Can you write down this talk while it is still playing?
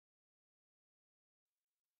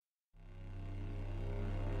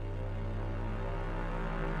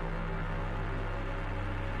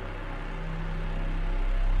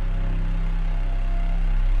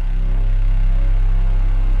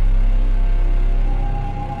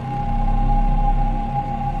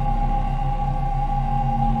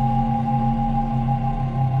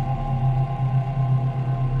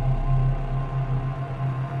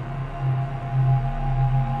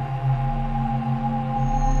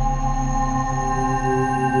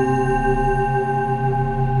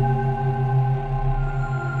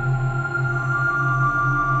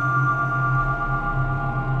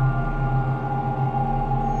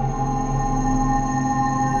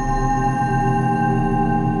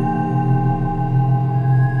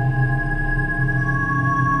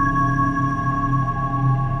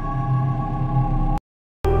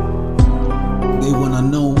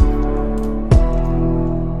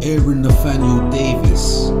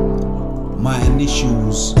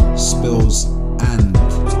initials, spells, and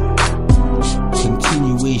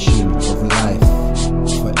continuation of life,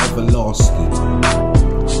 forever lasting.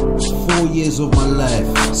 4 years of my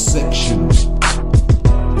life, section.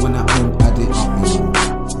 When I won't add it up,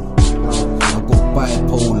 you know. I got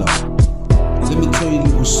bipolar. Let me tell you a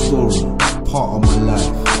little story, part of my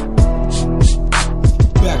life.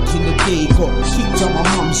 Back in the day, got kicked out my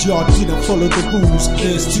mum's yard, didn't follow the rules.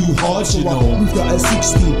 It's too hard, so I moved out at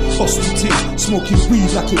 16, hostel team, smoking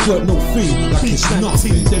weed like it weren't no thing, like it's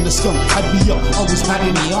nothing. Then the skunk had me up, I was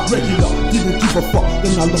having me up regular, didn't give a fuck.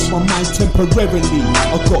 Then I lost my mind temporarily.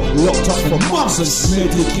 I got locked up for months and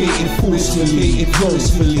medicated forcefully.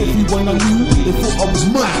 Everyone I knew, they thought I was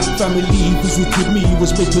mad. Family visited me,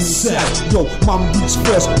 was making me sad. Yo, mum reached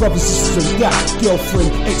first, brothers, sisters and that.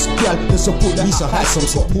 Girlfriend, ex-gal, the support that I had some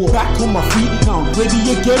support. Back on my feet, now I'm ready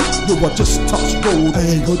again. Yo, I just touched gold.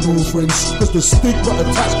 I ain't got no friends, cause the stigma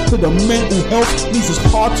attached to the mental health means it's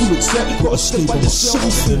hard to accept. Gotta stay by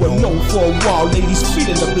yourself. Alone for a while, ladies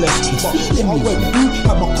feeling the blessed. But I went through,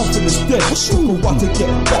 had my confidence dead. Took a while to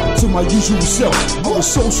get back to my usual self. I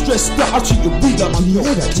was so stressed that I treated weed like my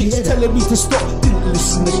dog. Chicks telling me to stop, didn't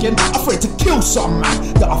listen again. Afraid to kill some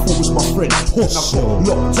man that I thought was my friend. And I got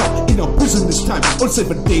locked up in a prison this time on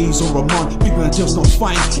 7 days on remand. Big man just not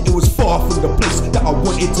fine. It was far from the place that I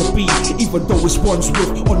wanted to be. Even though it's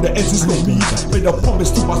Wandsworth, on the edge is not me. Made a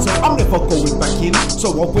promise to myself, I'm never going back in.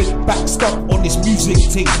 So I went back stuck on this music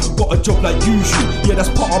thing. Got a job like usual, yeah, that's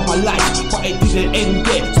part of my life. But it didn't end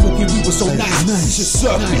there. Smoking weed was so nice. Just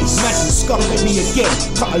surface, madness scuffing me again.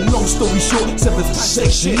 Cut a long story short, 7th time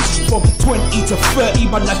section. From 20 to 30,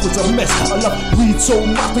 my life was a mess. I love weed so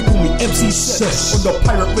much, they call me MC Sess. On the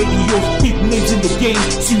pirate radio, big names in the game.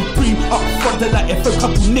 Supreme, up front, they like a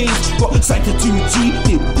couple names. Got signed to 2G,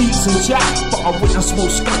 did beats and chat. But I went and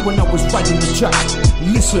smoked skunk when I was riding the track.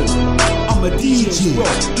 Listen, I'm a DJ as well.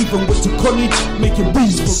 Even went to college, making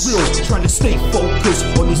beats for real. Trying to stay focused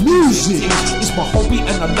on this music. It's my hobby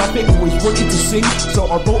and I love it, always wanted to sing. So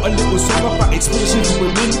I wrote a little song about experiencing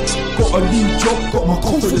women. Got a new job, got my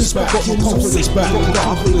confidence back. Got my confidence back,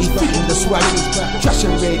 I'm really feeling the swag. Trash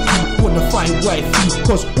and red heat, wanna find wifey.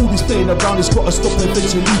 Cause all this playing around has gotta stop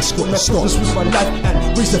eventually. Got problems with my life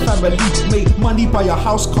and raise the family. Make money, buy a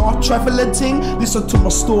house, car, travel and ting. Listen to my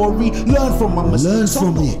story, learn from my mistakes.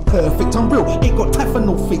 I'm not perfect, I'm real, ain't got time for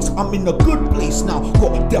no fakes. I'm in a good place now,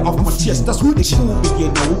 got that off my chest. That's what they call me,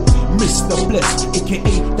 you know. Mr. Bless, aka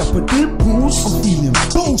Dappa Dimples. I'm feeling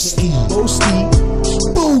boasty,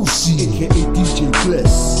 aka DJ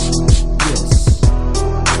Bless. Yes.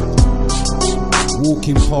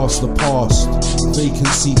 Walking past the past,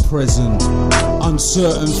 vacancy present,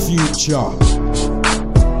 uncertain future.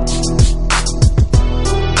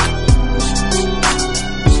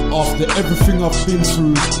 After everything I've been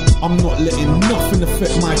through, I'm not letting nothing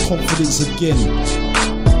affect my confidence again.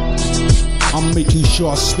 I'm making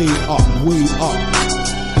sure I stay up, way up.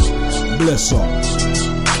 Bless up.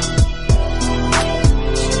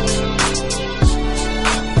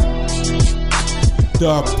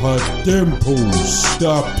 Dappa Dimples,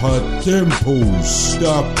 Dappa Dimples,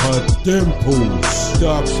 Dappa Dimples,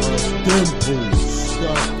 Dappa Dimples,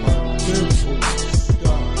 Dappa Dimples.